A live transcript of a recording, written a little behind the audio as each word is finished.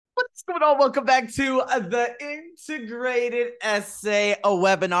What's going on? Welcome back to the Integrated Essay, a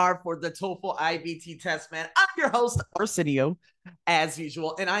webinar for the TOEFL IBT test, man. I'm your host, Arsenio, as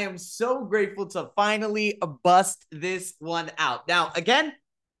usual, and I am so grateful to finally bust this one out. Now, again,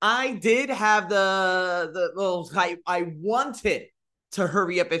 I did have I wanted to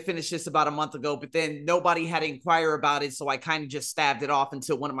hurry up and finish this about a month ago, but then nobody had to inquire about it, so I kind of just stabbed it off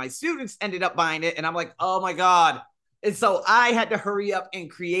until one of my students ended up buying it, and I'm like, oh my God. And so I had to hurry up and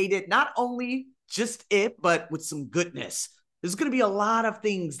create it, not only just it, but with some goodness. There's going to be a lot of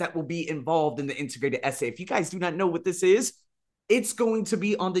things that will be involved in the integrated essay. If you guys do not know what this is, it's going to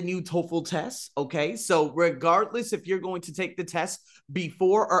be on the new TOEFL test, okay? So regardless if you're going to take the test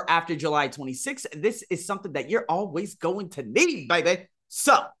before or after July 26th, this is something that you're always going to need, baby.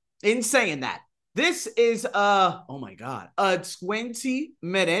 So in saying that, this is, oh my God, a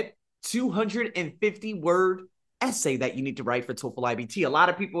 20-minute, 250-word essay that you need to write for TOEFL IBT. A lot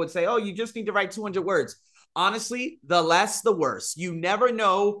of people would say, oh, you just need to write 200 words. Honestly, the less, the worse. You never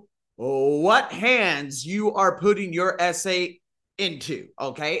know what hands you are putting your essay into,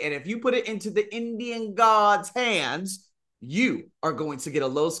 okay? And if you put it into the Indian God's hands, you are going to get a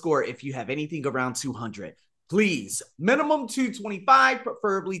low score if you have anything around 200. Please, minimum 225,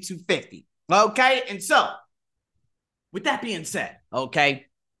 preferably 250, okay? And so, with that being said, okay,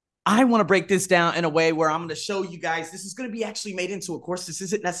 I want to break this down in a way where I'm going to show you guys this is going to be actually made into a course. This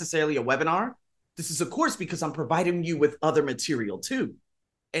isn't necessarily a webinar. This is a course because I'm providing you with other material too.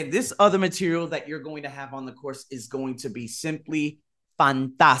 And this other material that you're going to have on the course is going to be simply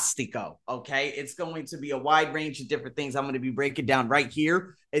fantastico, okay? It's going to be a wide range of different things I'm going to be breaking down right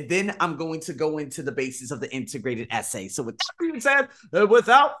here. And then I'm going to go into the basis of the integrated essay. So with that being said,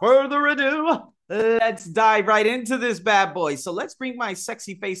 without further ado, let's dive right into this bad boy. So let's bring my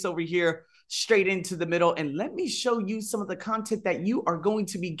sexy face over here straight into the middle and let me show you some of the content that you are going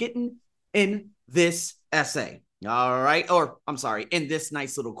to be getting in this essay. All right. Or I'm sorry, in this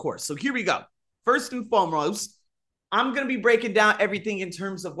nice little course. So here we go. First and foremost, I'm going to be breaking down everything in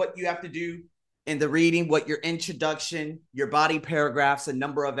terms of what you have to do in the reading, what your introduction, your body paragraphs, a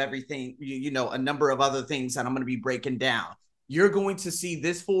number of everything, a number of other things that I'm going to be breaking down. You're going to see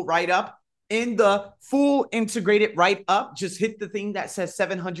this full write-up. In the full integrated write-up, just hit the thing that says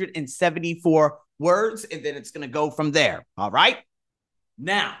 774 words, and then it's going to go from there. All right?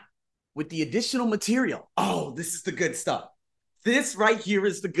 Now, with the additional material, oh, this is the good stuff. This right here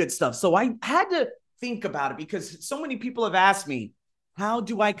is the good stuff. So I had to think about it because so many people have asked me, how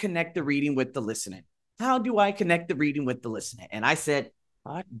do I connect the reading with the listening? How do I connect the reading with the listening? And I said,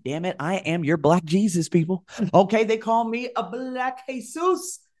 God damn it, I am your Black Jesus, people. Okay, they call me a Black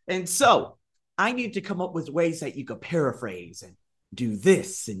Jesus. And so I need to come up with ways that you could paraphrase and do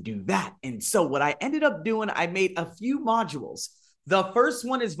this and do that. And so what I ended up doing, I made a few modules. The first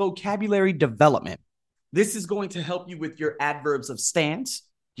one is vocabulary development. This is going to help you with your adverbs of stance,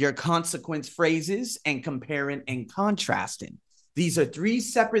 your consequence phrases, and comparing and contrasting. These are three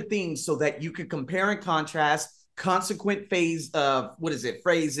separate things so that you can compare and contrast consequent phrases,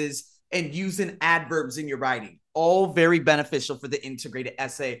 and using adverbs in your writing. All very beneficial for the integrated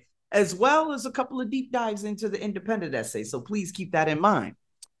essay, as well as a couple of deep dives into the independent essay. So please keep that in mind.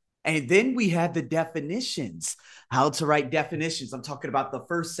 And then we have the definitions, how to write definitions. I'm talking about the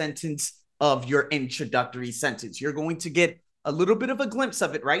first sentence of your introductory sentence. You're going to get a little bit of a glimpse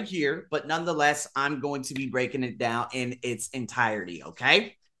of it right here, but nonetheless, I'm going to be breaking it down in its entirety,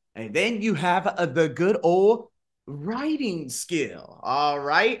 okay? And then you have the good old writing skill, all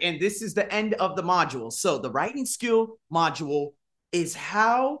right? And this is the end of the module. So the writing skill module is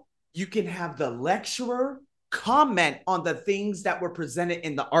how you can have the lecturer comment on the things that were presented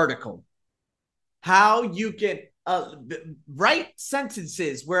in the article. How you can write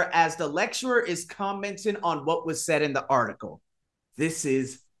sentences whereas the lecturer is commenting on what was said in the article. This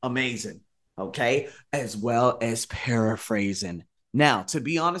is amazing, okay? As well as paraphrasing. Now, to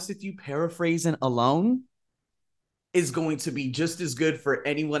be honest with you, paraphrasing alone is going to be just as good for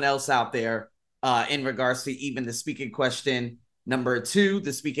anyone else out there in regards to even the speaking question number 2,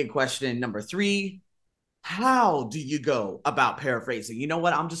 the speaking question number 3. How do you go about paraphrasing? You know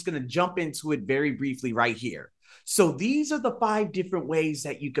what? I'm just going to jump into it very briefly right here. So these are the 5 different ways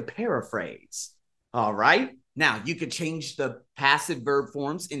that you could paraphrase. All right. Now, you could change the passive verb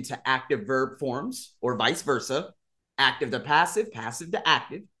forms into active verb forms or vice versa. Active to passive, passive to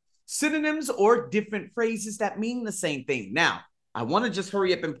active. Synonyms or different phrases that mean the same thing. Now, I want to just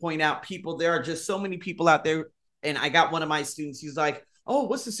hurry up and point out people. There are just so many people out there. And I got one of my students. He's like, oh,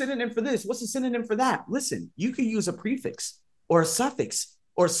 what's the synonym for this? What's the synonym for that? Listen, you could use a prefix or a suffix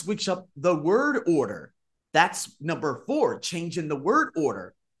or switch up the word order. That's number 4, changing the word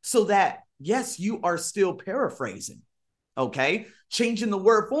order. so that, yes, you are still paraphrasing. Okay. Changing the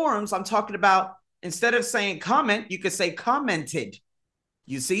word forms, I'm talking about instead of saying comment, you could say commented.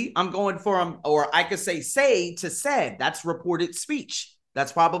 You see, I'm going from, or I could say to said. That's reported speech.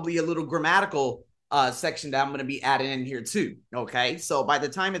 That's probably a little grammatical section that I'm going to be adding in here too. Okay. So by the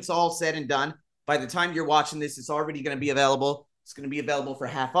time it's all said and done, by the time you're watching this, it's already going to be available. It's going to be available for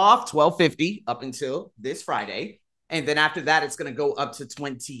half off, $12.50 up until this Friday. And then after that, it's going to go up to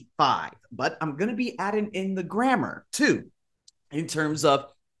 $25. But I'm going to be adding in the grammar too, in terms of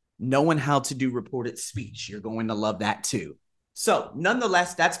knowing how to do reported speech. You're going to love that too. So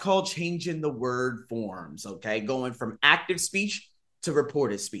nonetheless, that's called changing the word forms, okay? Going from active speech to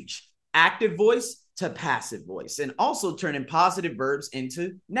reported speech, active voice to passive voice, and also turning positive verbs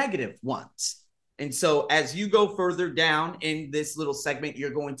into negative ones. And so as you go further down in this little segment, you're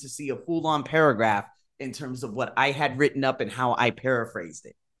going to see a full-on paragraph in terms of what I had written up and how I paraphrased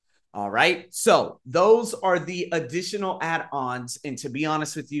it. All right. So those are the additional add-ons. And to be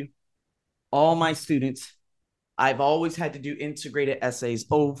honest with you, all my students, I've always had to do integrated essays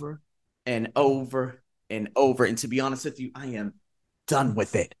over and over and over. And to be honest with you, I am done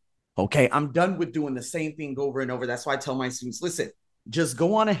with it. Okay. I'm done with doing the same thing over and over. That's why I tell my students, listen, just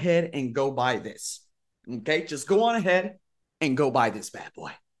go on ahead and go buy this. Okay. Just go on ahead and go buy this bad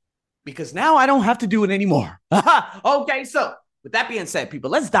boy, because now I don't have to do it anymore. Okay. So with that being said, people,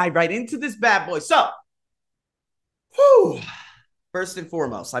 let's dive right into this bad boy. So, first and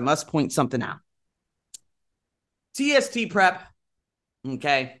foremost, I must point something out. TST prep,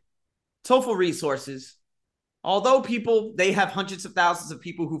 okay, TOEFL resources. Although people, they have hundreds of thousands of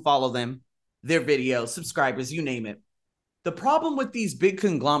people who follow them, their videos, subscribers, you name it. The problem with these big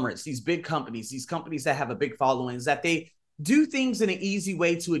conglomerates, these big companies, these companies that have a big following, is that they do things in an easy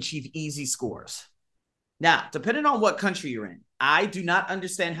way to achieve easy scores. Now, depending on what country you're in, I do not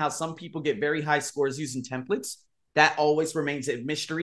understand how some people get very high scores using templates. That always remains a mystery.